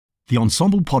The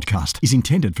Ensombl podcast is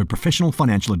intended for professional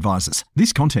financial advisors.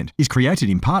 This content is created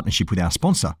in partnership with our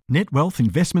sponsor, Net Wealth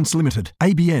Investments Limited,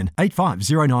 ABN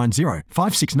 85090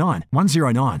 569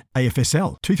 109,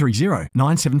 AFSL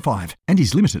 230975, and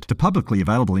is limited to publicly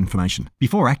available information.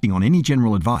 Before acting on any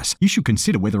general advice, you should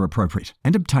consider whether appropriate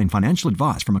and obtain financial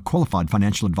advice from a qualified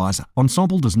financial advisor.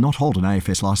 Ensombl does not hold an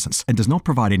AFS license and does not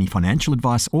provide any financial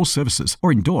advice or services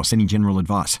or endorse any general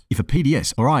advice. If a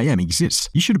PDS or IM exists,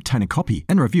 you should obtain a copy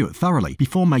and review it thoroughly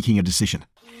before making a decision.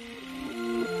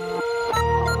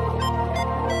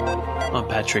 I'm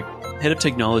Patrick, Head of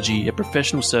Technology at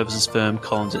professional services firm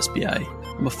Collins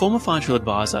SBA. I'm a former financial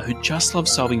advisor who just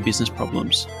loves solving business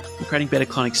problems and creating better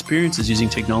client experiences using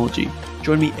technology.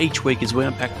 Join me each week as we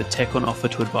unpack the tech on offer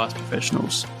to advice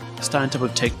professionals, stay on top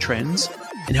of tech trends,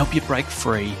 and help you break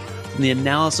free from the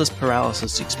analysis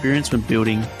paralysis experience when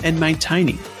building and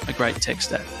maintaining a great tech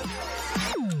stack.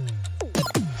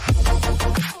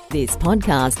 This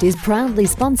podcast is proudly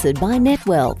sponsored by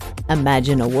NetWealth.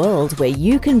 Imagine a world where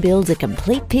you can build a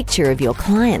complete picture of your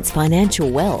client's financial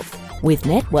wealth. With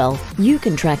NetWealth, you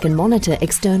can track and monitor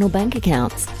external bank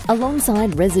accounts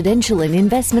alongside residential and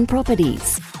investment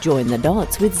properties. Join the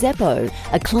dots with Xeppo,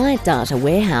 a client data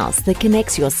warehouse that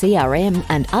connects your CRM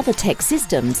and other tech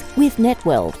systems with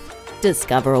NetWealth.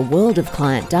 Discover a world of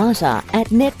client data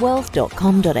at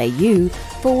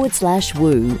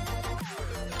netwealth.com.au/woo.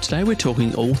 Today we're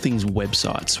talking all things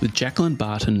websites with Jacqueline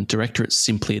Barton, Director at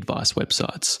Simply Advice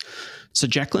Websites. So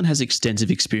Jacqueline has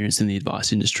extensive experience in the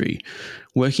advice industry,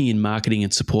 working in marketing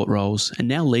and support roles, and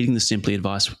now leading the Simply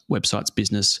Advice Websites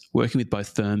business, working with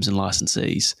both firms and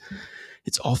licensees.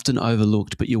 It's often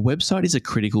overlooked, but your website is a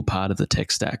critical part of the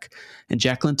tech stack, and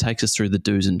Jacqueline takes us through the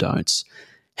do's and don'ts,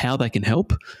 how they can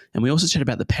help, and we also chat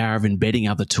about the power of embedding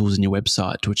other tools in your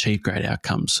website to achieve great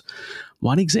outcomes.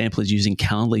 One example is using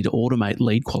Calendly to automate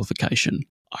lead qualification.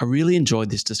 I really enjoyed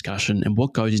this discussion and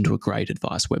what goes into a great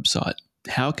advice website,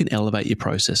 how it can elevate your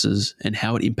processes, and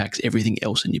how it impacts everything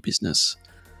else in your business.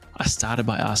 I started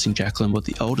by asking Jacqueline what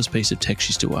the oldest piece of tech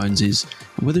she still owns is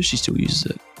and whether she still uses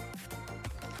it.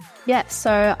 Yeah,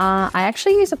 so I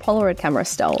actually use a Polaroid camera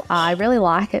still. I really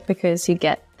like it because you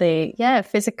get the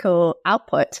physical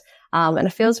output, and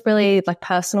it feels really like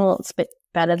personal. It's a bit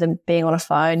better than being on a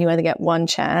phone. You only get one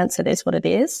chance. It is what it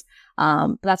is.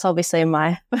 But that's obviously in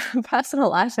my personal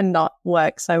life and not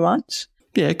work so much.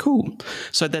 Yeah, cool.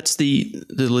 So that's the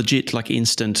legit, like,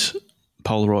 instant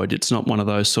Polaroid. It's not one of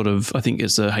those sort of, I think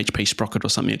it's a HP Sprocket or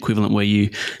something equivalent where you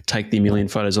take the a million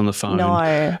photos on the phone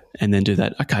and then do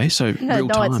that. Okay, so real time.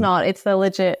 No, it's not. It's the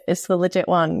legit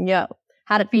one. Yeah.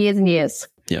 Had it for years and years.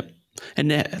 Yep. And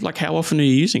now, like, how often are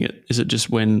you using it? Is it just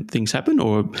when things happen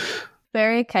or?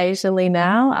 Very occasionally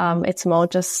now. It's more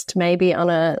just maybe on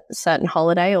a certain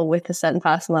holiday or with a certain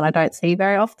person that I don't see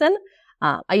very often.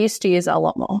 I used to use it a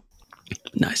lot more.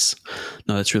 Nice.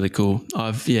 No, that's really cool.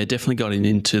 I've definitely gotten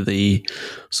into the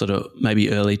sort of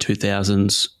maybe early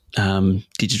 2000s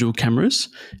digital cameras,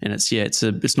 and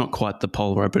it's not quite the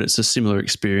Polaroid, but it's a similar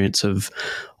experience of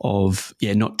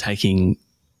not taking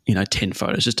 10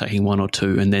 photos, just taking one or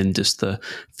two, and then just the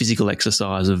physical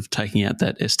exercise of taking out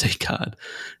that SD card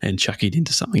and chucking it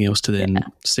into something else to then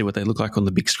see what they look like on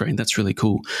the big screen. That's really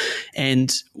cool. And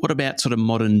what about sort of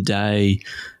modern day?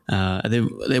 Are there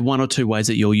one or two ways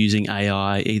that you're using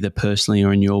AI either personally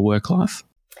or in your work life?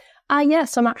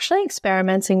 Yes, I'm actually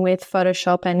experimenting with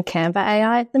Photoshop and Canva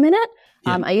AI at the minute.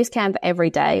 I use Canva every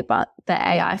day, but the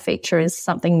AI feature is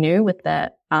something new with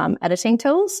the editing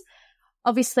tools.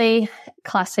 Obviously,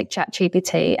 classic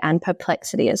ChatGPT and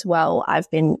Perplexity as well I've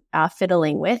been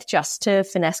fiddling with just to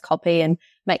finesse copy and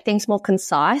make things more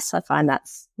concise. I find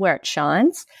that's where it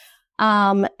shines.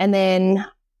 And then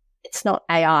it's not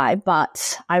AI,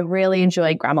 but I really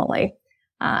enjoy Grammarly.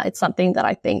 It's something that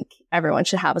I think everyone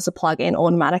should have as a plugin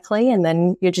automatically, and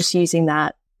then you're just using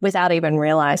that without even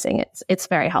realizing it's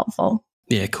very helpful.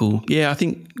 Yeah, cool. Yeah, I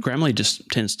think Grammarly just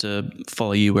tends to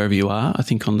follow you wherever you are. I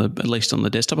think at least on the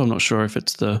desktop. I'm not sure if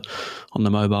it's on the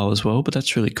mobile as well, but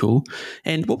that's really cool.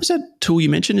 And what was that tool you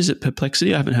mentioned? Is it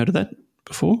Perplexity? I haven't heard of that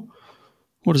before.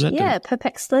 What does that do? Yeah,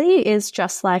 Perplexity is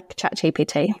just like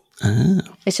ChatGPT.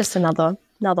 It's just another one.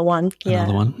 Another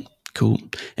one. Cool.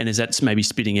 And is that maybe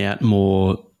spitting out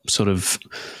more sort of,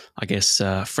 I guess,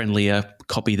 friendlier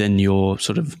copy than you're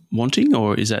sort of wanting,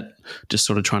 or is that just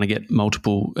sort of trying to get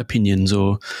multiple opinions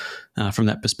or from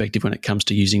that perspective when it comes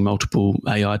to using multiple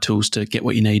AI tools to get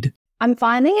what you need? I'm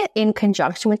finding it in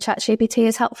conjunction with ChatGPT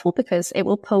is helpful because it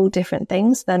will pull different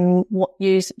things than what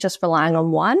you just relying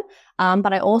on one.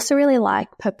 But I also really like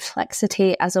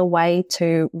Perplexity as a way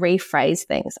to rephrase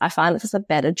things. I find it does a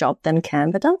better job than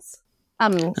Canva does,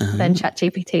 than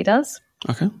ChatGPT does.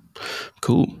 Okay,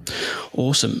 cool.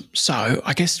 Awesome. So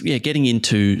I guess, getting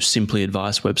into Simply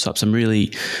Advice websites, I'm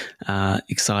really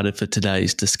excited for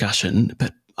today's discussion.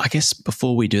 But I guess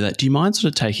before we do that, do you mind sort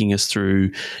of taking us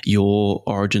through your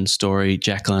origin story,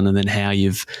 Jacqueline, and then how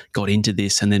you've got into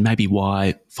this, and then maybe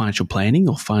why financial planning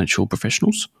or financial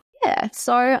professionals? Yeah,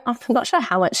 so I'm not sure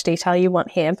how much detail you want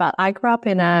here, but I grew up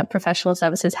in a professional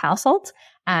services household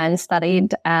and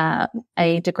studied a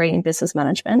degree in business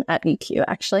management at UQ,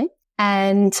 actually.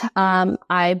 And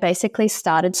I basically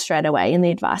started straight away in the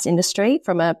advice industry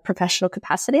from a professional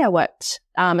capacity. I worked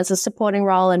as a supporting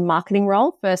role and marketing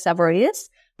role for several years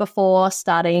before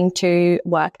starting to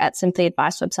work at Simply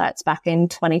Advice websites back in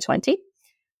 2020.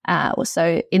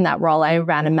 So in that role, I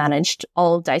ran and managed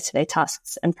all day-to-day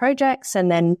tasks and projects. And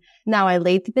then now I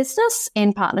lead the business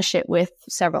in partnership with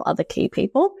several other key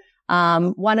people.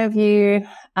 One of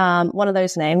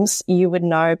those names, you would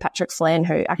know Patrick Flynn,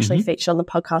 who actually featured on the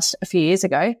podcast a few years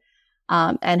ago,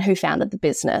 and who founded the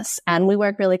business. And we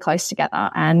work really close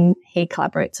together, and he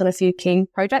collaborates on a few key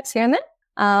projects here and there.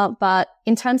 But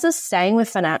in terms of staying with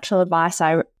financial advice,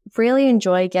 I really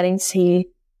enjoy getting to see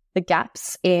the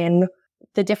gaps in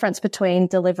the difference between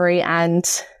delivery and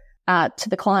to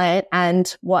the client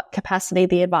and what capacity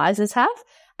the advisors have.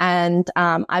 And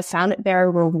I've found it very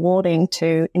rewarding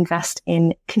to invest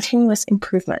in continuous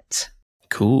improvement.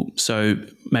 Cool. So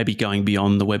maybe going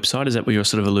beyond the website, is that what you're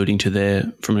sort of alluding to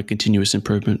there from a continuous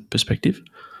improvement perspective?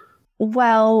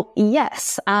 Well,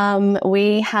 yes.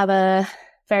 We have a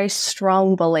very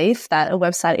strong belief that a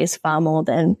website is far more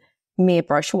than mere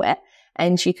brochureware,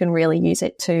 and you can really use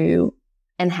it to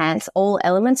enhance all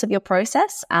elements of your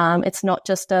process. It's not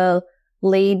just a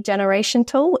lead generation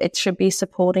tool. It should be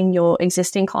supporting your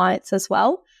existing clients as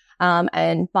well.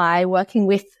 And by working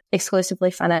with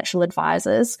exclusively financial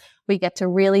advisors, we get to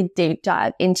really deep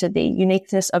dive into the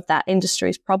uniqueness of that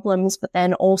industry's problems, but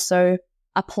then also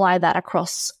apply that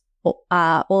across all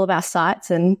of our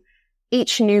sites. And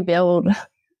each new build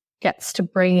gets to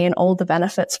bring in all the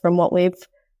benefits from what we've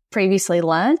previously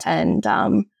learned, and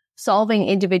solving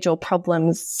individual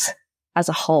problems as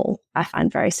a whole, I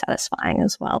find very satisfying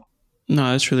as well.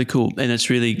 No, that's really cool. And it's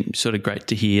really sort of great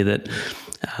to hear that,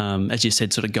 as you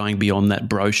said, sort of going beyond that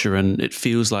brochure, and it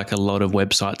feels like a lot of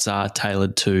websites are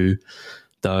tailored to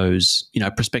those,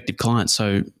 prospective clients.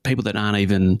 So people that aren't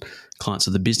even clients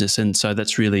of the business. And so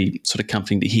that's really sort of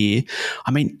comforting to hear.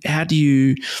 I mean, have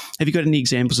you got any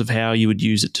examples of how you would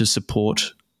use it to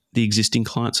support the existing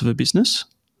clients of a business?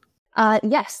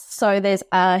 Yes. So there's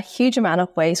a huge amount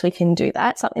of ways we can do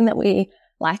that. Something that we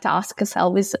like to ask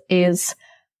ourselves is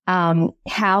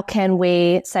how can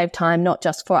we save time, not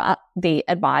just for the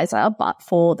advisor, but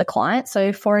for the client?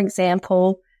 So for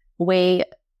example, we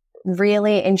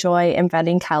really enjoy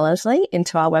embedding Calendly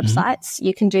into our websites.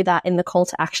 You can do that in the call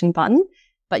to action button,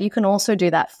 but you can also do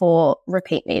that for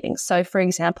repeat meetings. So for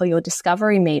example, your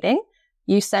discovery meeting,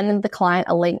 you send the client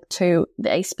a link to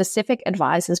a specific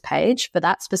advisor's page for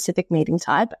that specific meeting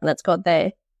type, and it's got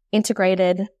their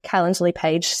integrated Calendly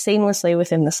page seamlessly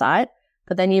within the site.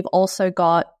 But then you've also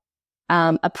got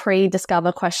a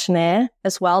pre-discover questionnaire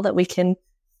as well that we can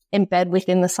embed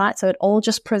within the site. So it all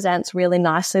just presents really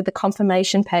nicely. The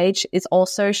confirmation page is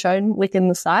also shown within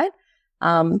the site.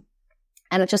 And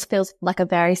it just feels like a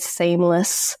very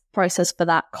seamless process for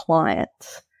that client.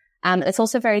 It's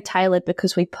also very tailored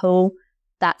because we pull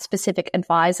that specific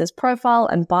advisor's profile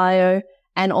and bio,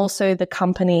 and also the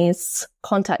company's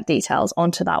contact details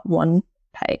onto that one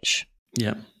page.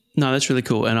 Yeah. No, that's really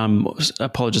cool. And I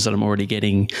apologize that I'm already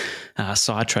getting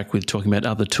sidetracked with talking about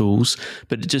other tools,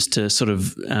 but just to sort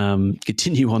of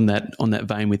continue on that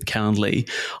vein with Calendly,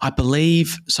 I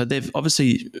believe, so they've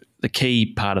obviously, the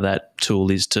key part of that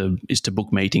tool is to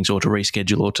book meetings or to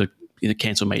reschedule or to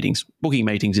cancel meetings. Booking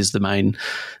meetings is the main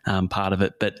part of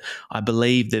it, but I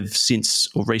believe they've since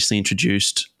or recently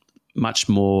introduced much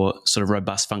more sort of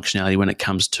robust functionality when it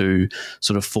comes to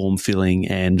sort of form filling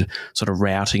and sort of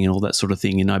routing and all that sort of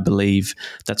thing. And I believe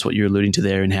that's what you're alluding to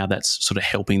there and how that's sort of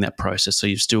helping that process. So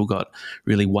you've still got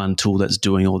really one tool that's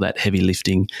doing all that heavy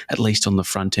lifting, at least on the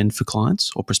front end for clients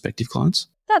or prospective clients.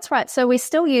 That's right. So we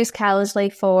still use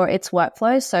Calendly for its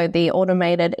workflow. So the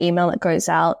automated email that goes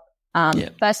out,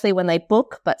 firstly when they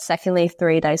book, but secondly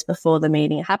 3 days before the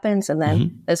meeting happens. And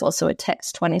then there's also a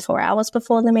text 24 hours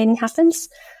before the meeting happens.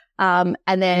 And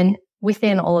then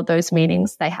within all of those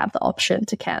meetings, they have the option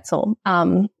to cancel.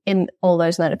 In all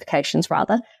those notifications,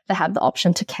 rather, they have the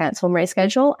option to cancel and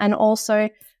reschedule. And also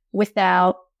with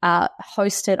our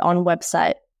hosted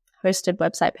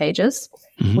website pages,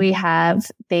 we have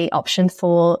the option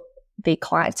for the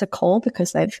client to call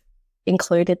because they've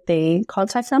included the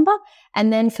contact number.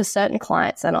 And then for certain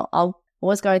clients, and I'll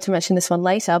was going to mention this one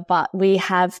later, but we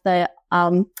have the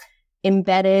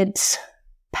embedded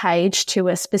page to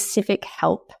a specific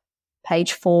help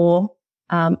page for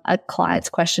a client's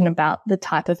question about the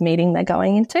type of meeting they're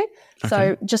going into. Okay.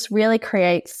 So just really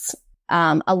creates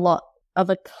a lot of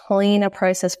a cleaner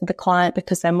process for the client,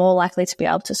 because they're more likely to be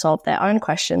able to solve their own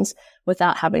questions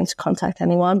without having to contact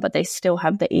anyone, but they still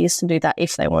have the ease to do that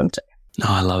if they want to. Oh,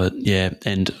 I love it. Yeah.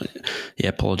 And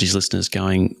apologies, listeners,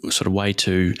 going sort of way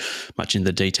too much into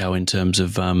the detail in terms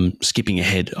of skipping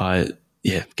ahead. I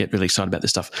get really excited about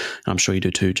this stuff. And I'm sure you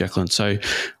do too, Jacqueline. So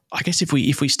I guess if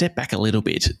we step back a little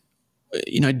bit,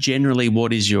 generally,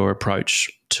 what is your approach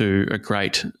to a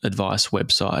great advice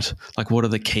website? Like, what are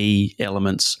the key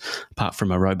elements, apart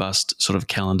from a robust sort of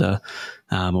calendar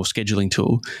or scheduling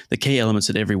tool, the key elements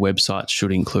that every website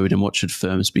should include, and what should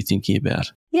firms be thinking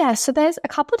about? Yeah, so there's a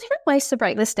couple of different ways to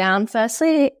break this down.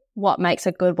 Firstly, what makes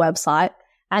a good website,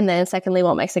 and then secondly,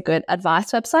 what makes a good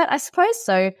advice website, I suppose.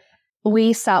 So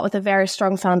we start with a very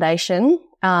strong foundation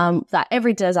that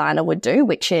every designer would do,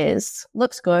 which is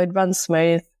looks good, runs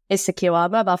smooth, is secure,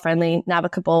 mobile friendly,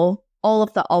 navigable, all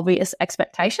of the obvious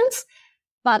expectations.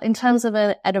 But in terms of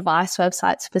an advice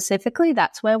website specifically,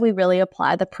 that's where we really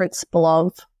apply the principle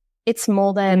of it's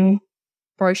more than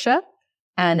brochure,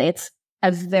 and it's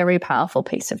a very powerful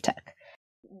piece of tech.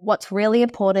 What's really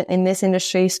important in this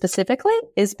industry specifically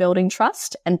is building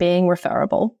trust and being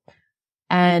referable.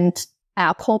 And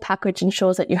our core package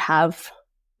ensures that you have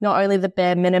not only the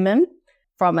bare minimum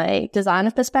from a designer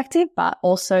perspective, but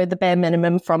also the bare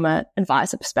minimum from an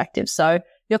advisor perspective. So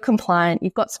you're compliant,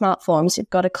 you've got smart forms, you've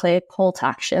got a clear call to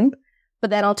action. But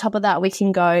then on top of that, we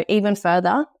can go even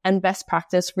further and best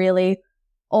practice really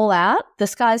all out. The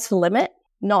sky's the limit.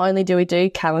 Not only do we do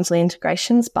Calendly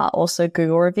integrations, but also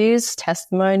Google reviews,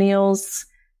 testimonials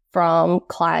from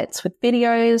clients with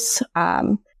videos.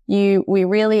 We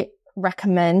really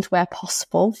recommend, where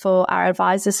possible, for our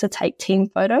advisors to take team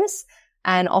photos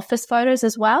and office photos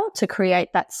as well, to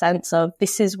create that sense of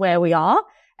this is where we are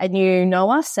and you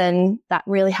know us, and that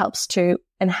really helps to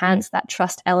enhance that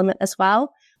trust element as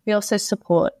well. We also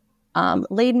support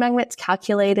lead magnets,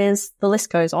 calculators, the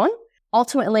list goes on.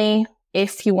 Ultimately,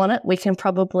 if you want it, we can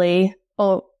probably,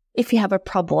 or if you have a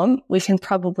problem, we can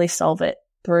probably solve it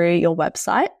through your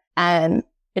website. And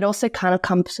it also kind of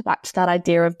comes back to that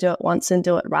idea of do it once and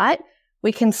do it right.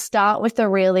 We can start with a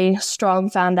really strong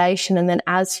foundation, and then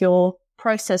as your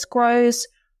process grows,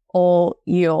 or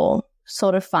you're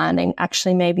sort of finding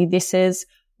actually maybe this is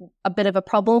a bit of a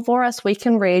problem for us, we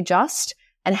can readjust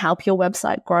and help your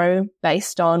website grow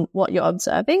based on what you're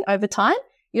observing over time.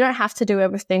 You don't have to do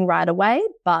everything right away,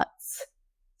 but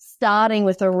starting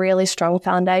with a really strong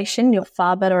foundation, you're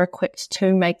far better equipped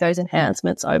to make those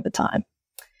enhancements over time.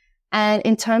 And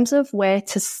in terms of where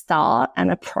to start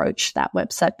and approach that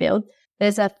website build,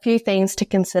 there's a few things to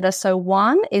consider. So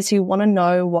one is you want to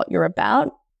know what you're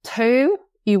about. Two,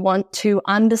 you want to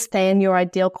understand your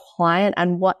ideal client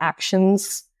and what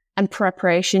actions and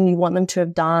preparation you want them to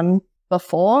have done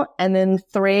before. And then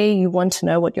three, you want to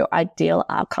know what your ideal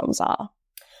outcomes are.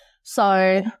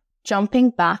 So jumping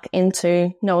back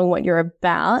into knowing what you're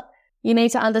about, you need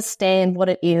to understand what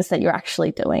it is that you're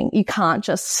actually doing. You can't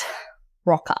just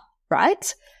rock up,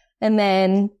 right? And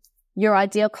then your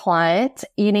ideal client,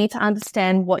 you need to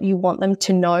understand what you want them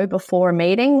to know before a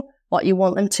meeting, what you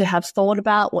want them to have thought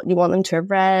about, what you want them to have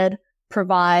read,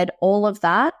 provide all of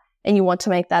that. And you want to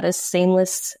make that as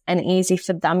seamless and easy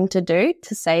for them to do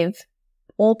to save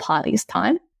all parties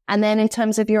time. And then in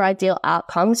terms of your ideal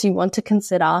outcomes, you want to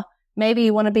consider maybe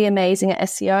you want to be amazing at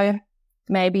SEO.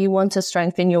 Maybe you want to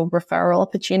strengthen your referral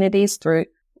opportunities through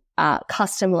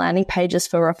custom landing pages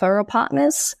for referral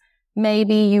partners.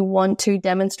 Maybe you want to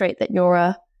demonstrate that you're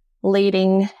a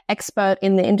leading expert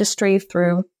in the industry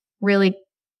through really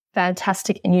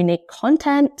fantastic and unique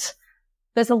content.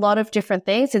 There's a lot of different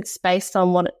things. It's based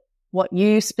on what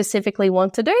you specifically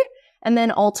want to do. And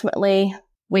then ultimately,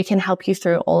 we can help you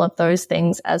through all of those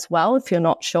things as well if you're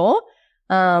not sure.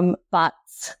 But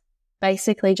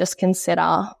basically just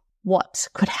consider what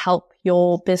could help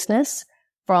your business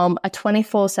from a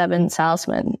 24/7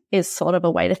 salesman is sort of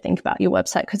a way to think about your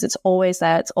website, because it's always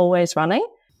there, it's always running.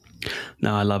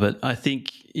 No, I love it. I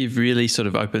think you've really sort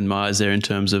of opened my eyes there in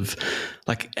terms of,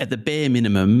 like, at the bare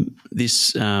minimum, this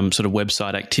sort of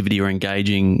website activity or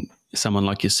engaging someone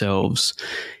like yourselves,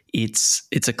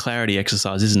 it's a clarity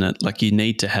exercise, isn't it? Like, you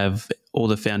need to have all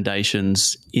the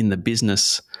foundations in the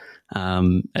business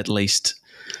at least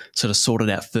sort of sort it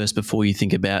out first before you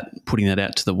think about putting that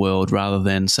out to the world, rather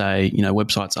than say,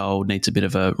 website's old, needs a bit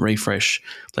of a refresh.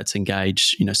 Let's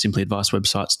engage, Simply Advice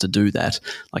websites to do that.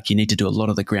 Like, you need to do a lot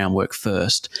of the groundwork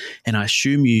first. And I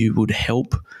assume you would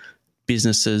help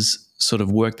businesses sort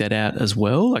of work that out as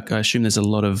well. Like, I assume there's a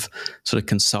lot of sort of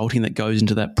consulting that goes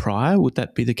into that prior. Would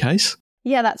that be the case?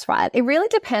 Yeah, that's right. It really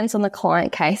depends on the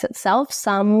client case itself.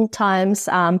 Sometimes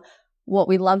what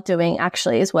we love doing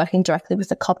actually is working directly with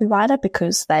the copywriter,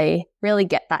 because they really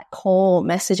get that core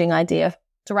messaging idea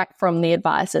direct from the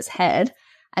advisor's head,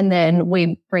 and then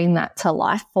we bring that to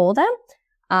life for them.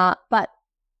 But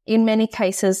in many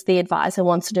cases, the advisor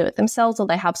wants to do it themselves, or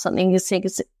they have something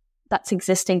that's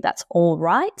existing that's all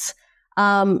right.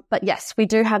 But yes, we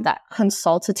do have that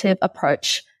consultative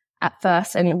approach at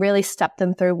first and really step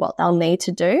them through what they'll need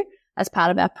to do. As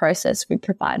part of our process, we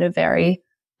provide a very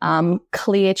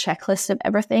clear checklist of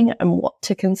everything and what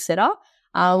to consider.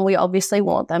 We obviously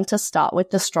want them to start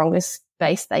with the strongest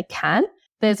base they can.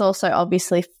 There's also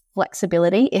obviously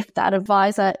flexibility. If that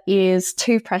advisor is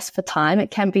too pressed for time, it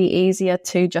can be easier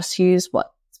to just use what's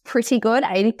pretty good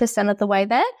 80% of the way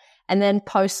there. And then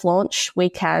post-launch, we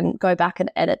can go back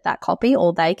and edit that copy,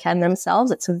 or they can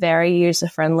themselves. It's a very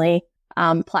user-friendly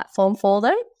platform for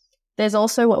them. There's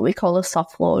also what we call a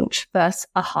soft launch versus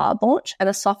a hard launch. And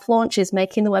a soft launch is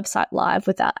making the website live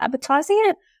without advertising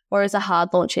it, whereas a hard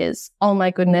launch is, oh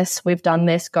my goodness, we've done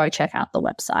this, go check out the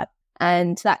website.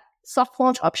 And that soft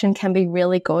launch option can be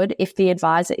really good if the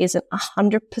advisor isn't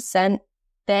 100%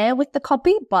 there with the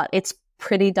copy, but it's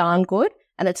pretty darn good.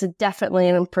 And it's definitely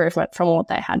an improvement from what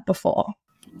they had before.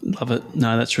 Love it.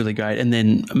 No, that's really great. And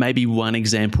then maybe one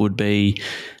example would be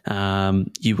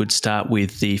you would start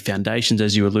with the foundations,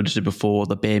 as you alluded to before,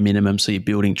 the bare minimum, so you're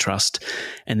building trust.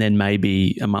 And then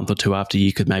maybe a month or two after,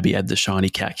 you could maybe add the shiny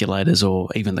calculators or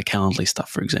even the Calendly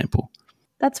stuff, for example.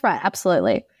 That's right.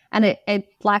 Absolutely. And it,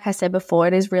 like I said before,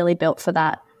 it is really built for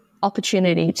that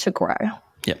opportunity to grow.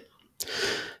 Yep.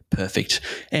 Perfect.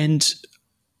 And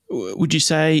would you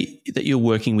say that you're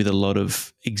working with a lot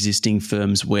of existing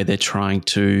firms where they're trying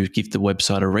to give the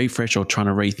website a refresh or trying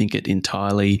to rethink it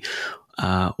entirely,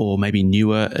 or maybe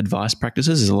newer advice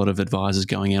practices? There's a lot of advisors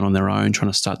going out on their own, trying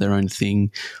to start their own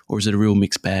thing, or is it a real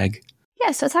mixed bag?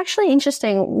 Yeah, so it's actually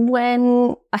interesting.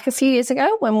 When, like a few years ago,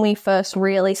 when we first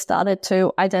really started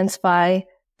to identify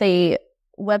the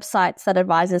websites that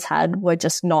advisors had were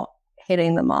just not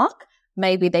hitting the mark,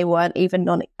 maybe they weren't even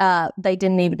they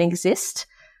didn't even exist.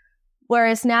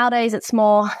 Whereas nowadays it's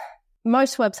more,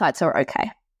 most websites are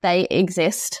okay. They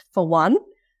exist for one,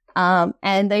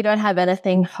 and they don't have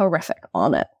anything horrific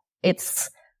on it. It's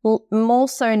more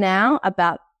so now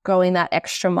about going that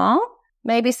extra mile.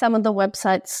 Maybe some of the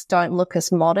websites don't look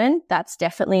as modern. That's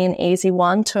definitely an easy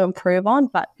one to improve on,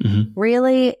 but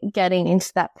really getting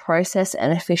into that process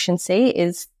and efficiency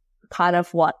is kind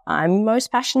of what I'm most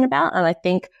passionate about, and I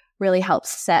think really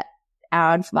helps set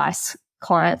our advice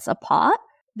clients apart.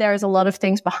 There is a lot of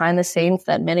things behind the scenes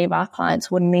that many of our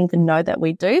clients wouldn't even know that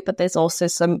we do, but there's also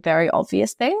some very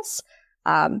obvious things.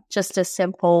 Just a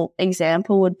simple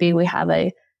example would be we have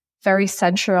a very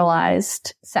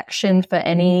centralized section for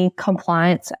any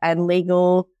compliance and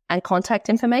legal and contact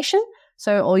information.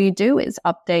 So all you do is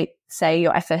update, say,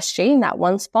 your FSG in that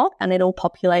one spot, and it'll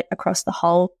populate across the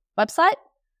whole website.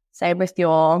 Same with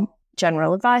your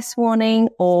general advice warning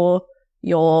or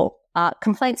your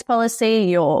complaints policy,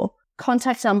 your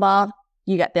contact number.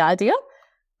 You get the idea.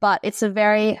 But it's a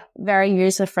very, very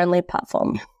user-friendly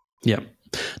platform. Yep.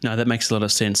 No, that makes a lot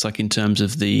of sense. Like in terms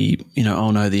of the,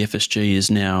 oh no, the FSG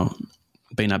is now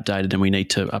been updated and we need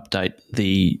to update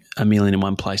the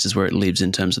 1,000,001 places where it lives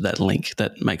in terms of that link.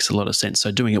 That makes a lot of sense.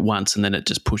 So doing it once and then it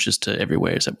just pushes to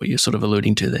everywhere. Is that what you're sort of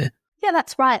alluding to there? Yeah,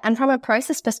 that's right. And from a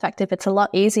process perspective, it's a lot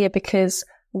easier because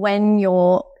when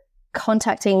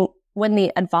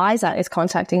the advisor is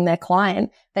contacting their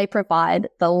client, they provide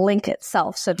the link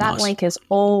itself. So that link is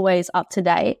always up to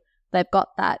date. They've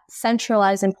got that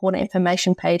centralized important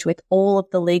information page with all of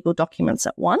the legal documents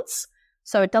at once.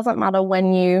 So it doesn't matter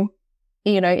when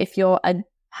if you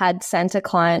had sent a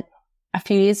client a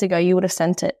few years ago, you would have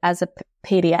sent it as a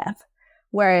PDF,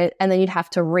 and then you'd have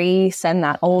to resend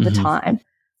that all the time.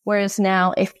 Whereas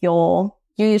now, if you're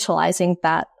utilizing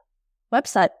that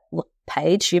website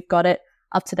page, you've got it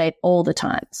up to date all the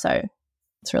time. So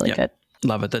it's really good.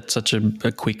 Love it. That's such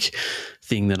a quick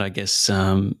thing that I guess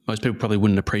most people probably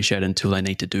wouldn't appreciate until they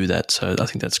need to do that. So I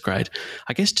think that's great.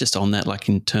 I guess just on that, like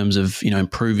in terms of,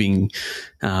 improving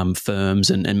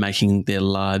firms and making their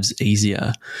lives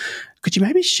easier, could you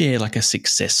maybe share like a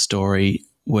success story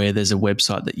where there's a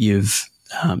website that you've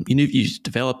you've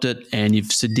developed it and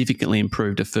you've significantly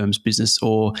improved a firm's business,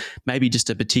 or maybe just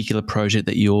a particular project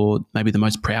that you're maybe the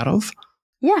most proud of?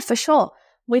 Yeah, for sure.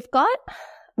 We've got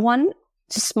one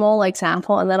small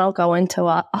example, and then I'll go into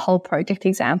a whole project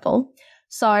example.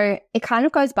 So it kind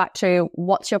of goes back to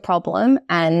what's your problem,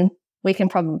 and we can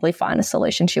probably find a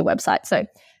solution to your website. So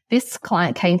this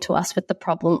client came to us with the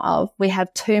problem of we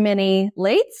have too many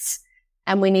leads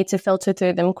and we need to filter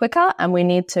through them quicker, and we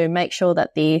need to make sure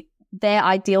that their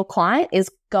ideal client is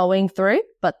going through,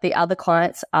 but the other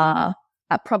clients are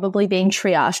probably being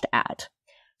triaged at.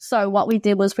 So what we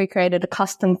did was we created a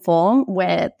custom form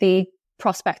where the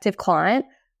prospective client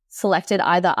selected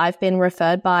either I've been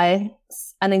referred by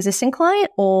an existing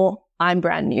client or I'm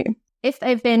brand new. If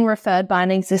they've been referred by an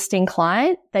existing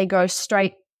client, they go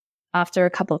straight, after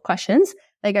a couple of questions,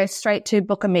 they go straight to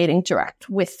book a meeting direct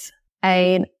with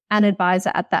an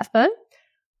advisor at that firm.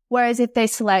 Whereas if they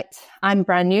select I'm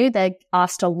brand new, they're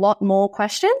asked a lot more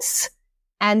questions,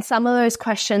 and some of those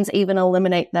questions even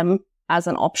eliminate them as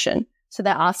an option. So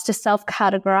they're asked to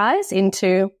self-categorize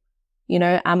into,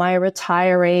 am I a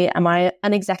retiree? Am I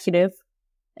an executive,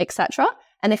 etc.?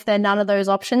 And if they're none of those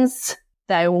options,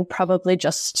 they will probably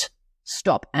just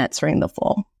stop answering the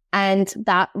form. And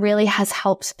that really has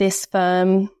helped this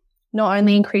firm not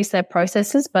only increase their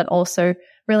processes, but also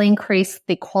really increase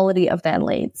the quality of their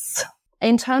leads.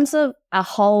 In terms of a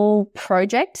whole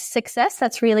project success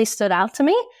that's really stood out to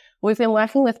me, we've been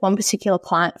working with one particular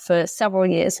client for several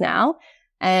years now.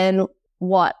 And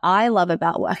what I love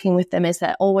about working with them is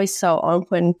they're always so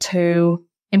open to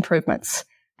improvements.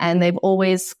 And they've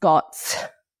always got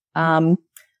the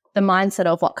mindset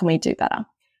of what can we do better.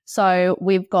 So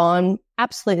we've gone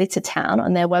absolutely to town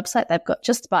on their website. They've got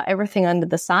just about everything under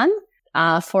the sun.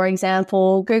 For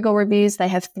example, Google reviews, they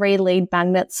have 3 lead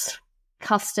magnets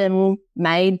custom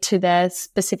made to their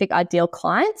specific ideal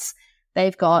clients.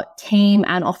 They've got team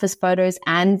and office photos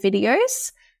and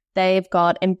videos. They've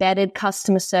got embedded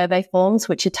customer survey forms,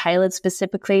 which are tailored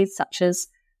specifically, such as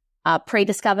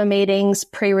pre-discover meetings,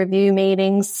 pre-review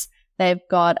meetings. They've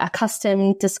got a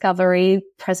custom discovery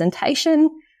presentation.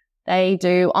 They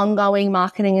do ongoing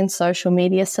marketing and social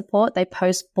media support. They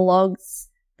post blogs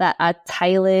that are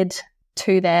tailored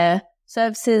to their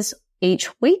services each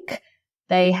week.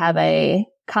 They have a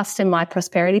custom My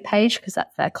Prosperity page because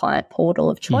that's their client portal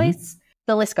of choice. Mm-hmm.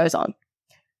 The list goes on.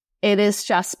 It has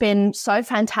just been so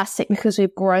fantastic because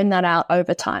we've grown that out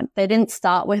over time. They didn't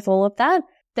start with all of that.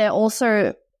 They're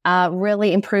also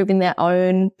really improving their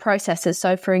own processes.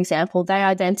 So, for example, they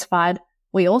identified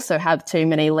we also have too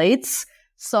many leads.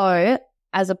 So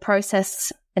as a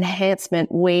process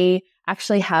enhancement, we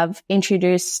actually have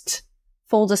introduced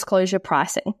full disclosure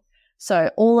pricing.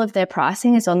 So all of their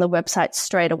pricing is on the website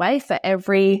straight away for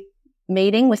every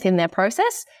meeting within their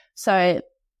process. So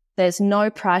there's no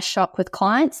price shock with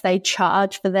clients. They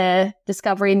charge for their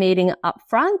discovery meeting up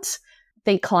front.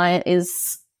 The client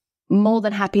is more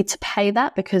than happy to pay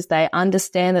that because they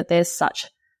understand that there's such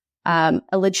a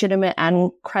legitimate and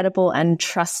credible and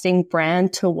trusting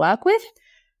brand to work with.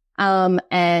 And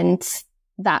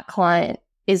that client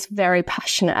is very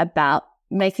passionate about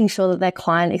making sure that their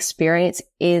client experience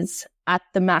is at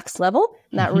the max level.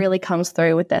 And that really comes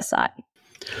through with their site.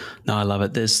 No, I love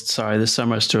it. There's so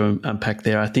much to unpack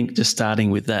there. I think just starting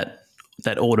with that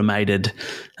automated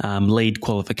lead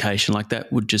qualification, like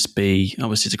that would just be,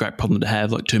 obviously it's a great problem to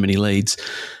have, like too many leads,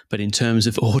 but in terms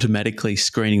of automatically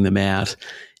screening them out,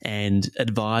 and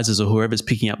advisors or whoever's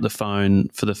picking up the phone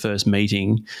for the first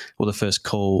meeting or the first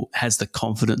call has the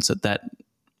confidence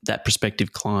that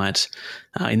prospective client,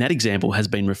 in that example, has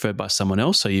been referred by someone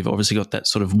else. So you've obviously got that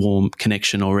sort of warm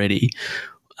connection already.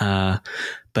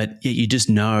 But you just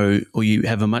know, or you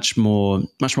have a much more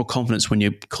confidence when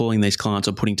you're calling these clients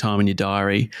or putting time in your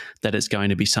diary that it's going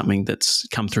to be something that's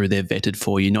come through, they're vetted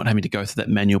for you, not having to go through that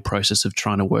manual process of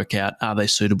trying to work out, are they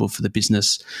suitable for the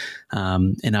business,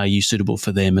 and are you suitable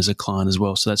for them as a client as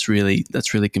well? So that's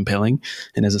really compelling.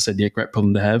 And as I said, great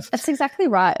problem to have. That's exactly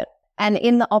right. And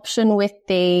in the option with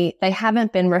they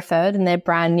haven't been referred and they're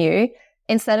brand new,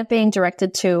 instead of being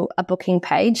directed to a booking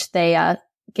page, they are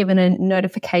given a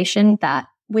notification that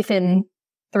within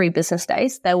 3 business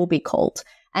days, they will be called.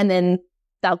 And then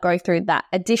they'll go through that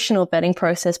additional vetting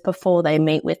process before they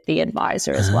meet with the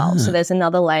advisor as well. So there's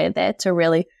another layer there to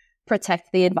really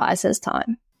protect the advisor's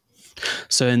time.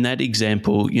 So in that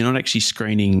example, you're not actually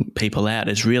screening people out.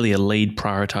 It's really a lead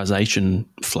prioritization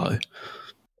flow.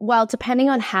 Well, depending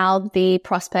on how the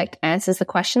prospect answers the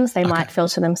questions, they might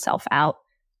filter themselves out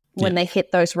when they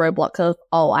hit those roadblocks of,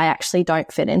 I actually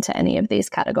don't fit into any of these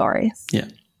categories. Yeah.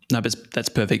 No, but that's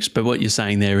perfect. But what you're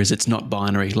saying there is it's not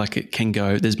binary. Like it can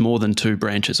go, there's more than two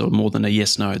branches or more than a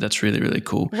yes, no. That's really, really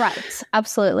cool. Right.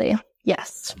 Absolutely.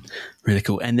 Yes. Really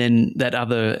cool. And then that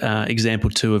other example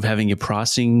too of having your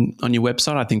pricing on your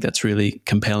website, I think that's really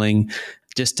compelling.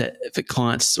 Just for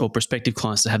clients or prospective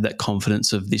clients to have that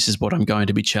confidence of this is what I'm going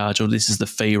to be charged or this is the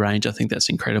fee range. I think that's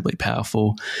incredibly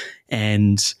powerful.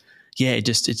 And yeah,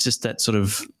 it's just that sort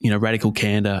of, radical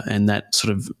candor and that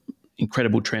sort of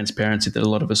incredible transparency that a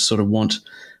lot of us sort of want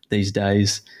these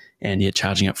days, and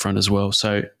charging up front as well.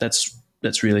 So that's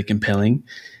really compelling.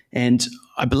 And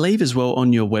I believe as well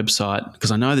on your website,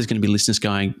 because I know there's going to be listeners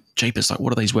going, jeepers, like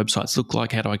what do these websites look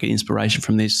like? How do I get inspiration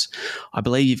from this? I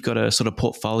believe you've got a sort of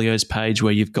portfolios page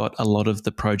where you've got a lot of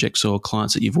the projects or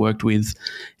clients that you've worked with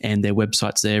and their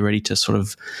websites there ready to sort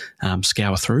of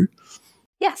scour through.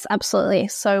 Yes, absolutely.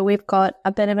 So we've got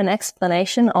a bit of an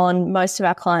explanation on most of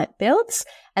our client builds,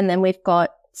 and then we've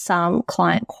got some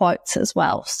client quotes as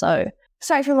well. So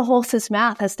straight from the horse's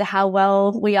mouth as to how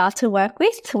well we are to work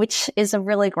with, which is a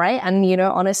really great. And,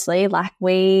 honestly, like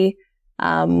we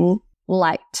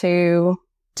like to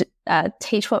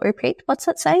teach what we preach. What's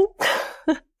that saying?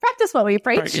 Practice what we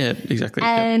preach. Yeah, exactly.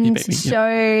 And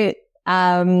show,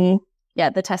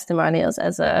 the testimonials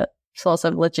as a source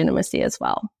of legitimacy as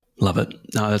well. Love it.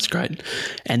 No, that's great.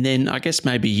 And then I guess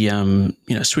maybe,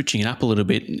 switching it up a little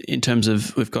bit in terms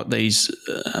of we've got these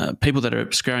people that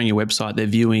are scouring your website, they're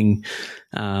viewing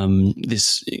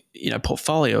this,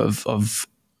 portfolio of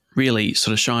really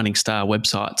sort of shining star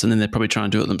websites, and then they're probably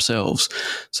trying to do it themselves.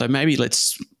 So maybe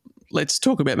let's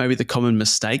talk about maybe the common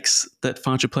mistakes that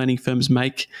financial planning firms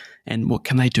make and what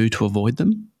can they do to avoid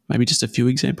them? Maybe just a few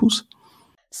examples.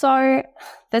 So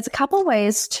there's a couple of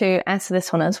ways to answer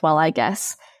this one as well, I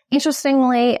guess.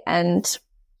 Interestingly, and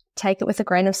take it with a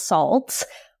grain of salt,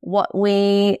 what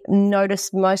we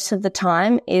notice most of the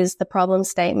time is the problem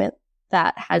statement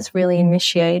that has really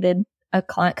initiated a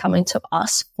client coming to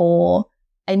us for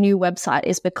a new website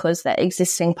is because their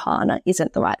existing partner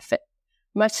isn't the right fit.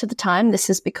 Most of the time, this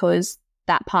is because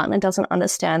that partner doesn't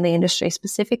understand the industry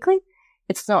specifically.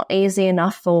 It's not easy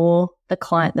enough for the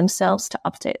client themselves to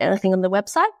update anything on the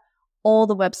website, or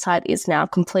the website is now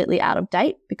completely out of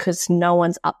date because no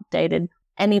one's updated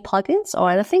any plugins or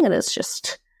anything, and it's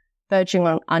just verging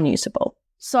on unusable.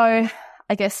 So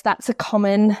I guess that's a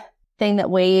common thing that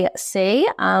we see.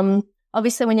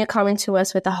 Obviously, when you're coming to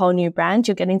us with a whole new brand,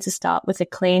 you're getting to start with a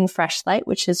clean, fresh slate,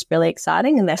 which is really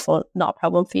exciting and therefore not a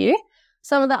problem for you.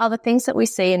 Some of the other things that we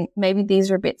see, and maybe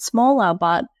these are a bit smaller,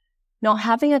 but not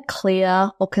having a clear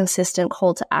or consistent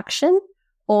call to action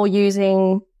or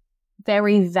using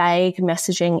very vague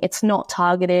messaging. It's not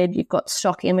targeted. You've got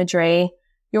stock imagery.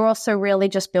 You're also really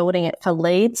just building it for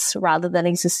leads rather than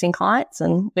existing clients.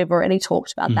 And we've already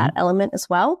talked about that element as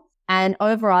well. And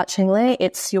overarchingly,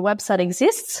 it's your website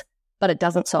exists, but it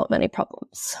doesn't solve any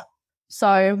problems.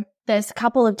 So there's a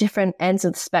couple of different ends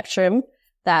of the spectrum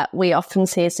that we often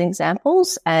see as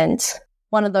examples. And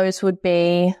one of those would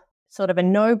be sort of a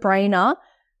no-brainer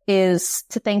is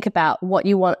to think about what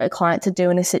you want a client to do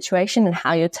in a situation and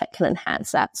how your tech can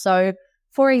enhance that. So,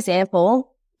 for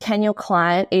example, can your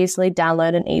client easily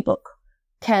download an ebook?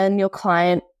 Can your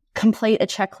client complete a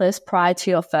checklist prior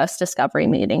to your first discovery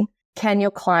meeting? Can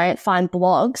your client find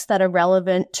blogs that are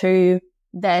relevant to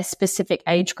their specific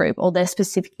age group or their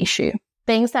specific issue?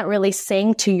 Things that really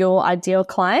sing to your ideal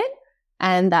client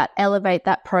and that elevate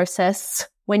that process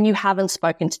when you haven't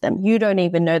spoken to them. You don't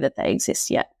even know that they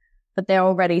exist yet, but they're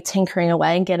already tinkering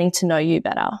away and getting to know you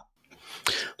better.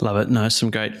 Love it. No,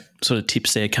 some great sort of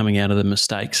tips there coming out of the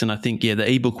mistakes. And I think,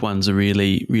 the ebook one's a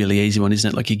really, really easy one, isn't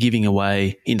it? Like you're giving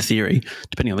away, in theory,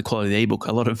 depending on the quality of the ebook,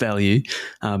 a lot of value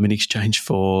in exchange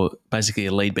for basically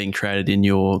a lead being created in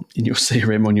your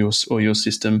CRM or your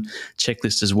system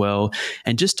checklist as well.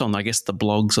 And just on, I guess, the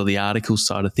blogs or the articles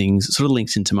side of things, it sort of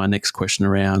links into my next question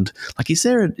around, like, is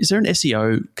there an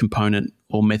SEO component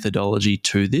or methodology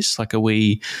to this? Like,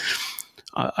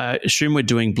 I assume we're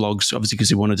doing blogs, obviously,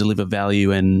 because we want to deliver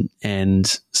value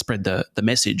and spread the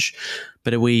message.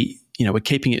 But are we, we're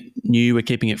keeping it new, we're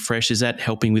keeping it fresh. Is that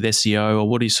helping with SEO, or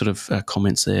what are your sort of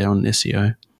comments there on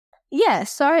SEO? Yeah,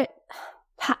 so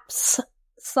perhaps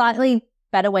slightly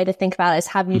better way to think about it is,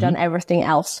 have you done everything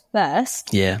else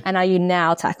first? Yeah. And are you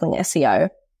now tackling SEO?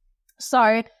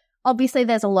 So obviously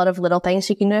there's a lot of little things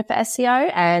you can do for SEO,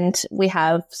 and we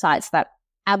have sites that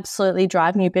absolutely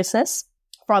drive new business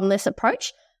from this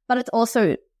approach, but it's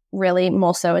also really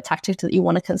more so a tactic that you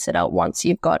want to consider once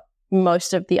you've got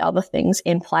most of the other things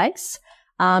in place.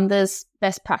 There's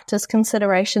best practice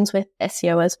considerations with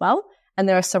SEO as well, and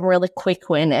there are some really quick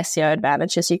win SEO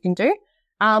advantages you can do.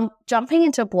 Jumping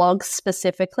into blogs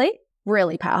specifically,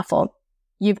 really powerful.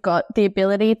 You've got the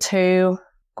ability to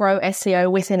grow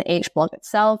SEO within each blog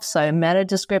itself. So meta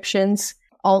descriptions,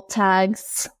 alt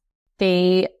tags,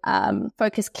 the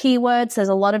focus keywords. There's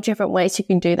a lot of different ways you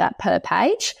can do that per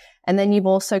page. And then you've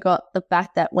also got the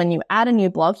fact that when you add a new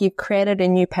blog, you've created a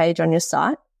new page on your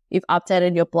site. You've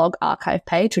updated your blog archive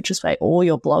page, which is where all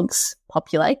your blogs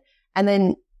populate. And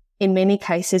then in many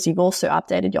cases, you've also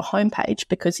updated your homepage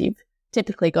because you've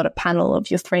typically got a panel of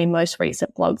your 3 most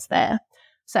recent blogs there.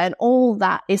 So, and all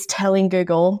that is telling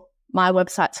Google, my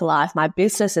website's live, my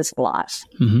business is live.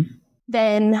 Mm-hmm.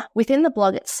 Then within the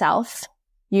blog itself,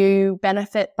 you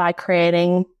benefit by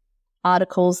creating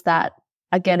articles that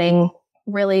are getting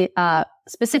really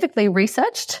specifically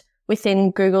researched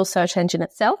within Google search engine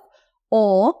itself,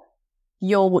 or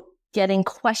you're getting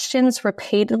questions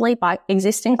repeatedly by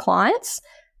existing clients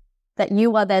that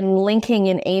you are then linking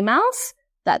in emails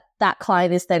that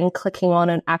client is then clicking on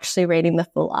and actually reading the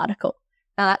full article.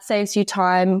 Now that saves you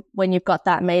time when you've got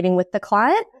that meeting with the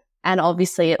client, and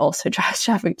obviously it also drives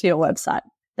traffic to your website.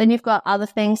 Then you've got other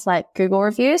things like Google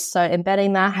reviews. So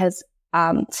embedding that has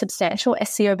substantial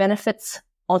SEO benefits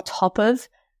on top of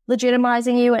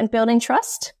legitimizing you and building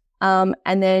trust. And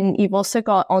then you've also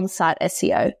got on-site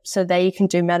SEO. So there you can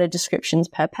do meta descriptions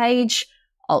per page,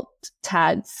 alt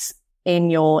tags in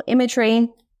your imagery.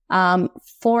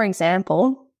 For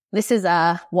example, this is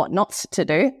what not to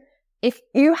do. If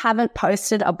you haven't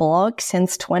posted a blog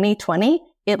since 2020,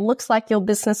 it looks like your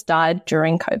business died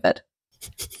during COVID.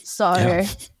 So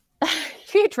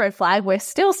huge red flag. We're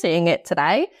still seeing it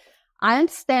today. I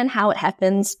understand how it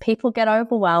happens. People get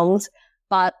overwhelmed,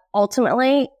 but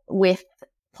ultimately with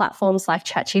platforms like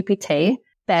ChatGPT,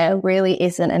 there really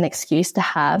isn't an excuse to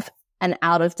have an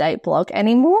out-of-date blog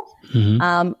anymore.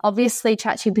 Mm-hmm. Obviously,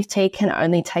 ChatGPT can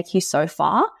only take you so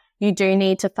far. You do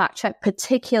need to fact check,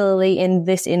 particularly in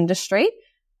this industry.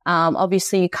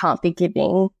 Obviously, you can't be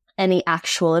giving any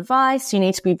actual advice. You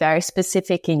need to be very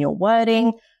specific in your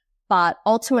wording. But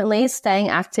ultimately, staying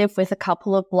active with a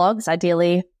couple of blogs,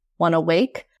 ideally 1 a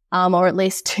week, or at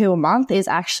least 2 a month, is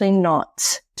actually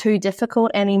not too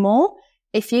difficult anymore.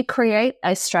 If you create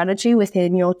a strategy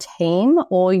within your team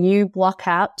or you block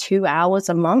out 2 hours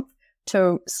a month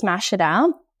to smash it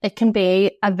out, it can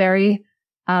be a very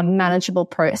manageable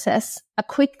process. A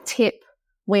quick tip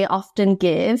we often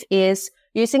give is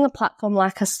using a platform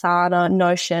like Asana,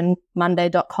 Notion,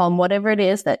 Monday.com, whatever it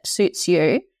is that suits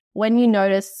you. When you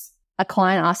notice a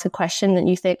client asks a question and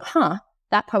you think,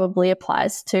 that probably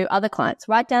applies to other clients,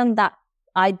 write down that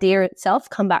idea itself,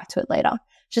 come back to it later.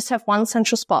 Just have one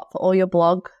central spot for all your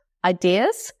blog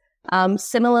ideas.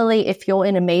 Similarly, if you're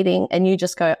in a meeting and you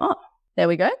just go, there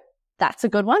we go, that's a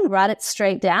good one, write it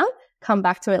straight down, come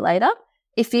back to it later.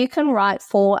 If you can write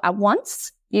 4 at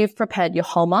once, you've prepared your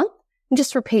whole month, and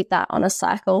just repeat that on a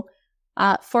cycle.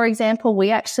 For example,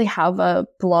 we actually have a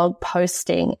blog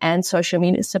posting and social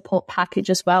media support package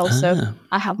as well. So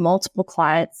I have multiple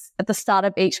clients at the start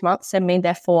of each month send me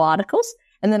their 4 articles,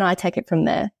 and then I take it from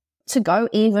there. To go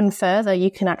even further, you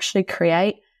can actually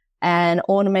create an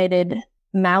automated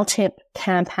MailChimp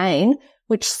campaign,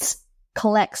 which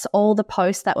collects all the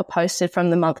posts that were posted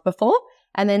from the month before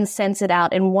and then sends it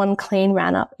out in one clean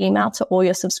round-up email to all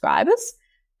your subscribers.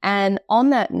 And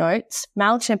on that note,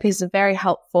 MailChimp is a very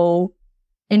helpful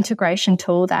integration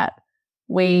tool that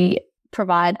we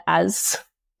provide as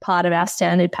part of our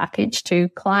standard package to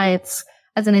clients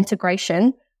as an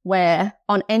integration, where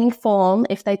on any form,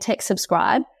 if they tick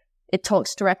subscribe, it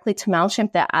talks directly to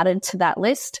MailChimp. They're added to that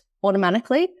list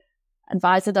automatically.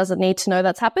 Advisor doesn't need to know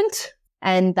that's happened.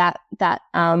 And that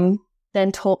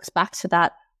then talks back to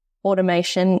that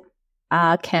automation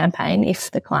campaign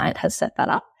if the client has set that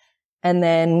up. And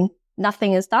then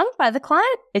nothing is done by the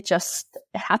client. It just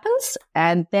happens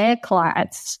and their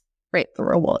clients reap the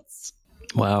rewards.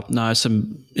 Wow. No,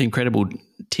 some incredible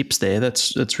tips there.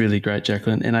 That's really great,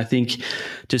 Jacqueline. And I think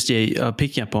just,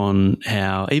 picking up on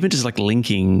how even just like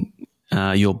linking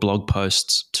your blog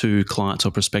posts to clients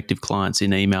or prospective clients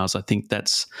in emails, I think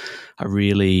that's a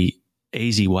really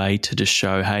easy way to just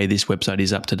show, hey, this website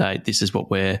is up to date. This is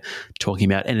what we're talking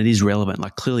about. And it is relevant.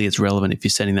 Like clearly it's relevant if you're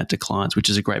sending that to clients, which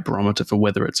is a great barometer for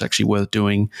whether it's actually worth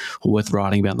doing or worth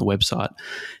writing about on the website.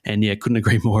 And couldn't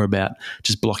agree more about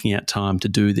just blocking out time to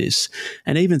do this.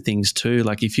 And even things too,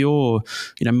 like if you're,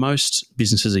 most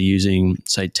businesses are using,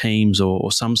 say, Teams or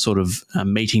some sort of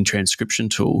meeting transcription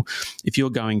tool. If you're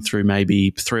going through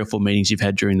maybe 3 or 4 meetings you've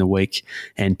had during the week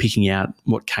and picking out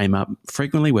what came up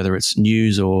frequently, whether it's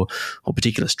news or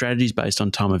particular strategies based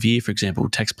on time of year, for example,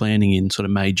 tax planning in sort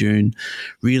of May, June,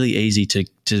 really easy to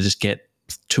just get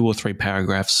 2 or 3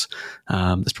 paragraphs.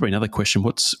 There's probably another question.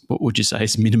 What would you say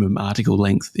is minimum article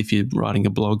length if you're writing a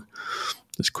blog?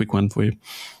 Just a quick one for you.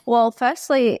 Well,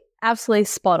 firstly, absolutely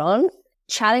spot on.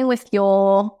 Chatting with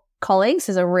your colleagues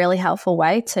is a really helpful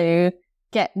way to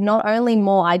get not only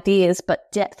more ideas,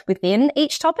 but depth within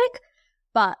each topic.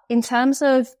 But in terms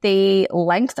of the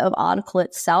length of article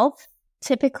itself,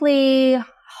 typically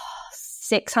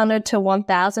 600 to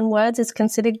 1,000 words is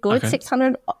considered good. Okay.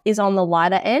 600 is on the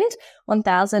lighter end.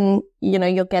 1,000,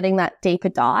 you're getting that deeper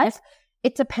dive.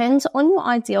 It depends on your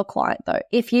ideal client, though.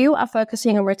 If you are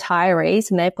focusing on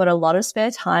retirees and they've got a lot of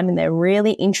spare time and they're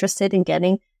really interested in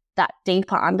getting that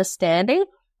deeper understanding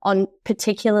on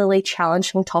particularly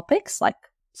challenging topics like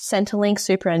Centrelink,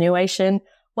 superannuation,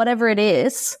 whatever it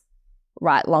is,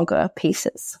 write longer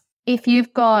pieces. If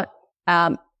you've got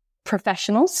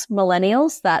professionals,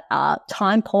 millennials that are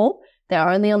time poor, they're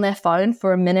only on their phone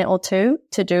for a minute or two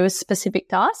to do a specific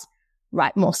task,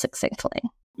 write more succinctly.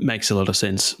 Makes a lot of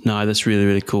sense. No, that's really,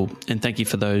 really cool. And thank you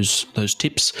for those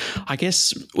tips. I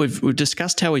guess we've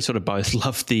discussed how we sort of both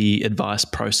love the advice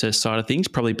process side of things,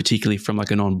 probably particularly from like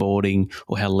an onboarding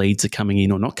or how leads are coming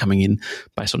in or not coming in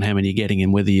based on how many you're getting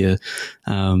and whether your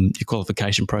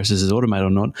qualification process is automated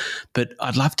or not. But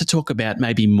I'd love to talk about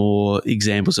maybe more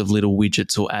examples of little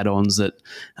widgets or add-ons that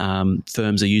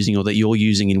firms are using or that you're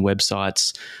using in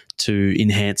websites to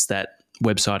enhance that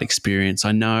website experience.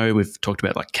 I know we've talked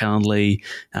about like Calendly,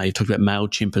 you've talked about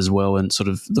MailChimp as well and sort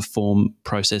of the form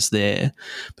process there.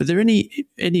 But are there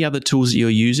any other tools that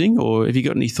you're using, or have you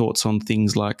got any thoughts on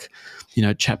things like,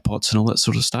 chatbots and all that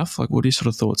sort of stuff? Like, what are your sort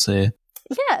of thoughts there?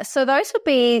 Yeah, so those would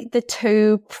be the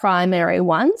 2 primary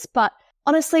ones. But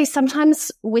honestly,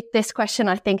 sometimes with this question,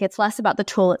 I think it's less about the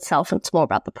tool itself and it's more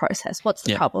about the process. What's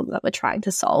the problem that we're trying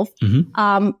to solve?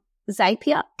 Mm-hmm.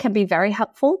 Zapier can be very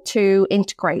helpful to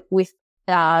integrate with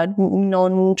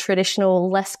non-traditional,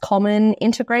 less common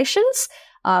integrations.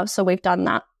 So we've done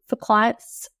that for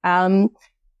clients.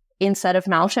 Instead of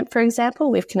MailChimp, for example,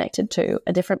 we've connected to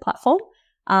a different platform.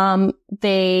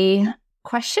 The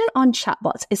question on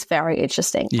chatbots is very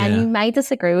interesting. Yeah. And you may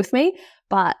disagree with me,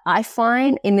 but I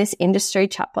find in this industry,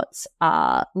 chatbots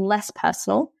are less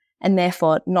personal and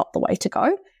therefore not the way to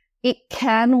go. It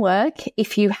can work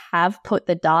if you have put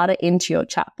the data into your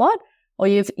chatbot, or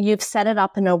you've set it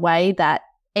up in a way that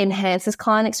enhances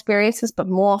client experiences, but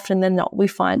more often than not, we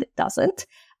find it doesn't.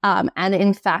 And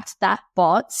in fact, that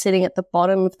bot sitting at the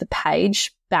bottom of the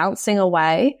page, bouncing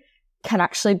away, can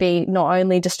actually be not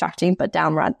only distracting, but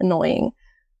downright annoying.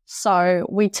 So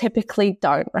we typically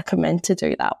don't recommend to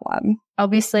do that one.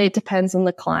 Obviously, it depends on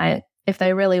the client. If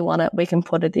they really want it, we can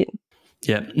put it in.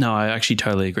 Yeah, no, I actually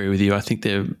totally agree with you. I think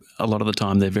a lot of the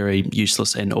time they're very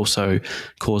useless and also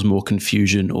cause more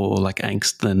confusion or like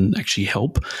angst than actually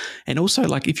help. And also,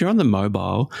 like if you're on the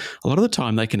mobile, a lot of the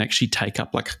time they can actually take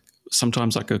up like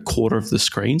sometimes like a quarter of the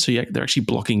screen. So they're actually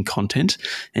blocking content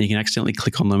and you can accidentally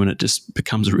click on them and it just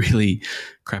becomes a really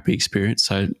crappy experience.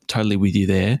 So totally with you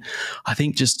there. I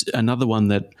think just another one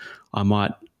that I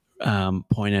might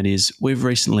point out is we've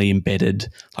recently embedded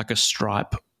like a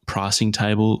Stripe pricing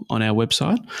table on our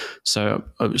website. So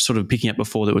I was sort of picking up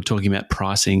before that we're talking about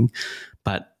pricing,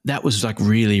 but that was like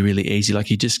really, really easy.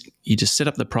 Like you just set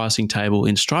up the pricing table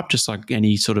in Stripe, just like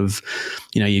any sort of,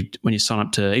 when you sign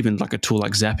up to even like a tool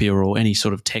like Zapier or any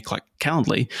sort of tech like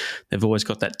Calendly, they've always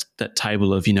got that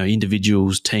table of,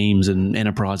 individuals, teams and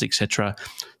enterprise, etc.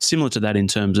 Similar to that in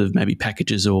terms of maybe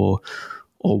packages or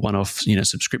one-off,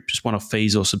 just one-off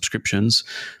fees or subscriptions,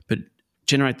 but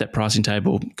generate that pricing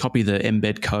table, copy the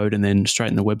embed code, and then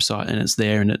straight in the website, and it's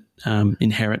there, and it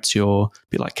inherits your, a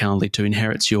bit like Calendly too,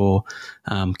 inherits your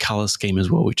color scheme as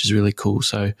well, which is really cool.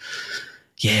 So,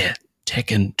 yeah,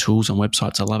 tech and tools on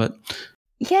websites, I love it.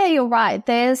 Yeah, you're right.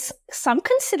 There's some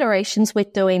considerations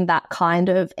with doing that kind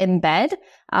of embed.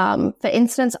 For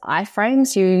instance,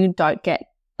 iframes, you don't get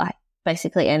like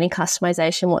basically any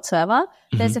customization whatsoever.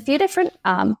 Mm-hmm. There's a few different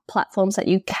platforms that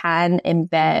you can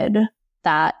embed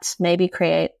that maybe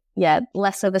create,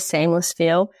 less of a seamless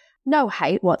feel. No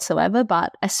hate whatsoever,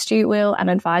 but Astute Wheel and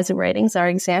Advisor Ratings are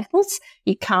examples.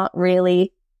 You can't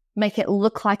really make it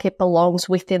look like it belongs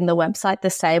within the website the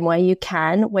same way you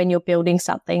can when you're building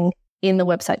something in the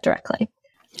website directly.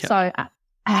 Yep. So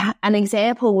an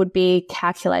example would be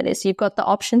calculators. You've got the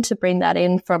option to bring that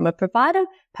in from a provider,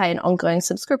 pay an ongoing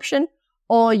subscription,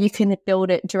 or you can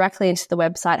build it directly into the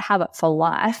website, have it for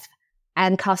life,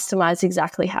 and customize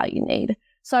exactly how you need.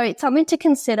 So it's something to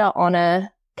consider on a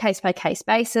case-by-case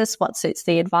basis. What suits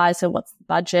the advisor? What's the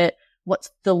budget? What's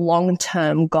the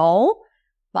long-term goal?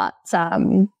 But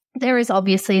there is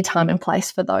obviously a time and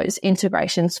place for those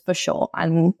integrations for sure.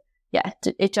 And yeah,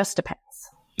 it just depends.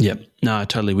 Yep. No,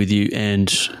 totally with you.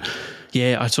 And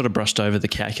yeah, I sort of brushed over the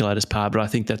calculators part, but I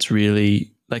think that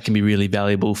can be really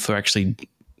valuable for actually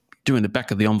doing the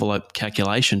back of the envelope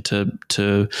calculation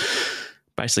to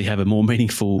basically have a more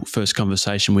meaningful first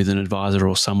conversation with an advisor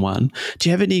or someone. Do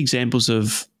you have any examples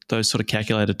of those sort of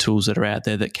calculator tools that are out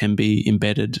there that can be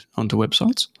embedded onto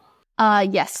websites?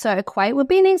 Yes. So Equate would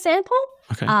be an example.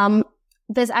 Okay.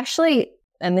 There's actually,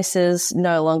 and this is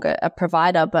no longer a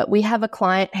provider, but we have a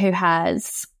client who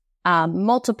has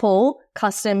multiple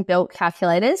custom built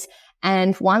calculators.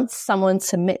 And once someone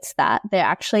submits that, they're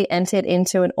actually entered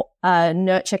into a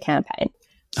nurture campaign.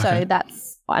 So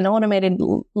that's an automated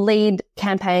lead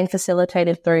campaign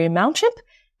facilitated through MailChimp,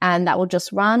 and that will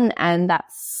just run. And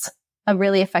that's a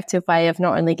really effective way of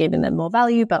not only giving them more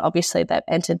value, but obviously they've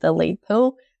entered the lead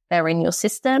pool. They're in your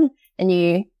system, and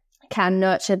you can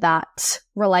nurture that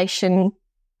relationship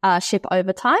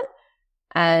over time.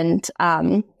 And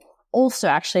also,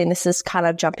 actually, and this is kind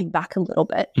of jumping back a little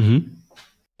bit,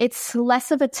 it's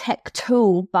less of a tech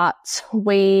tool, but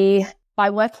by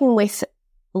working with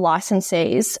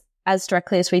licensees as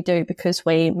directly as we do, because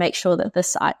we make sure that the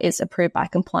site is approved by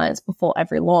compliance before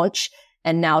every launch.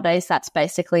 And nowadays, that's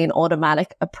basically an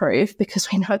automatic approve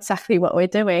because we know exactly what we're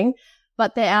doing.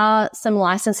 But there are some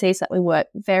licensees that we work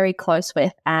very close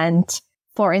with. And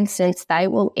for instance, they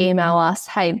will email us,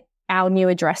 hey, our new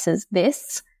address is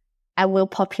this, and we'll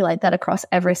populate that across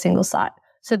every single site.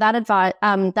 So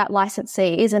that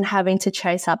licensee isn't having to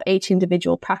chase up each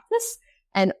individual practice,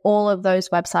 and all of those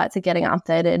websites are getting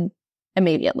updated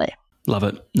immediately. Love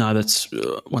it. No, that's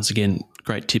once again,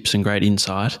 great tips and great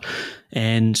insight.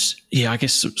 And yeah, I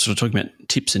guess sort of talking about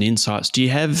tips and insights, do you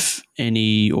have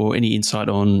any insight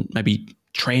on maybe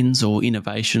trends or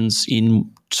innovations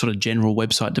in sort of general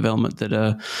website development that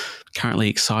are currently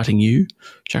exciting you,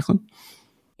 Jacqueline?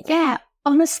 Yeah,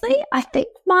 honestly, I think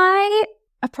my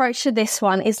approach to this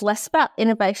one is less about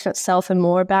innovation itself and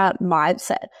more about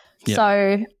mindset. Yep.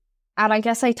 So, and I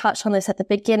guess I touched on this at the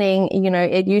beginning,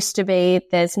 it used to be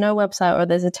there's no website or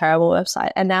there's a terrible website.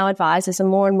 And now advisors are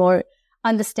more and more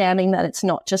understanding that it's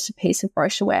not just a piece of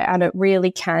brochureware and it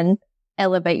really can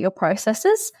elevate your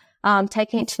processes,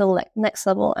 taking it to the next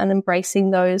level and embracing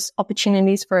those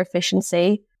opportunities for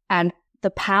efficiency and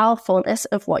the powerfulness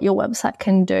of what your website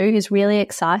can do is really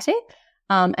exciting.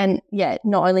 And yeah,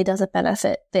 not only does it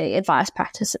benefit the advice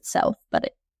practice itself, but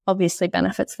it obviously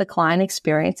benefits the client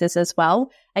experiences as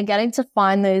well. And getting to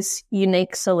find those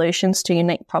unique solutions to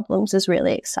unique problems is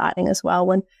really exciting as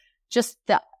well. And just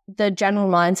the general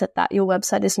mindset that your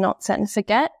website is not set and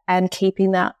forget, and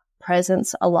keeping that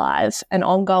presence alive and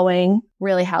ongoing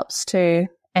really helps to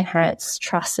enhance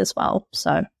trust as well.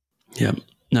 So, yeah,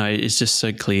 no, it's just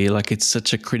so clear. Like, it's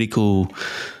such a critical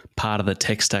part of the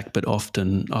tech stack, but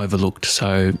often overlooked.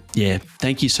 So yeah,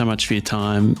 thank you so much for your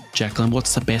time, Jacqueline.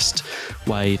 What's the best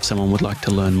way if someone would like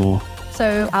to learn more?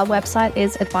 So our website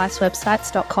is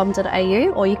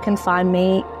advicewebsites.com.au, or you can find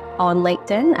me on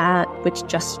LinkedIn at which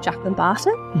just Jacqueline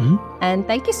Barton. And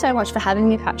thank you so much for having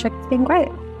me, Patrick. It's been great.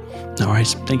 No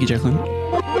worries. Thank you, Jacqueline.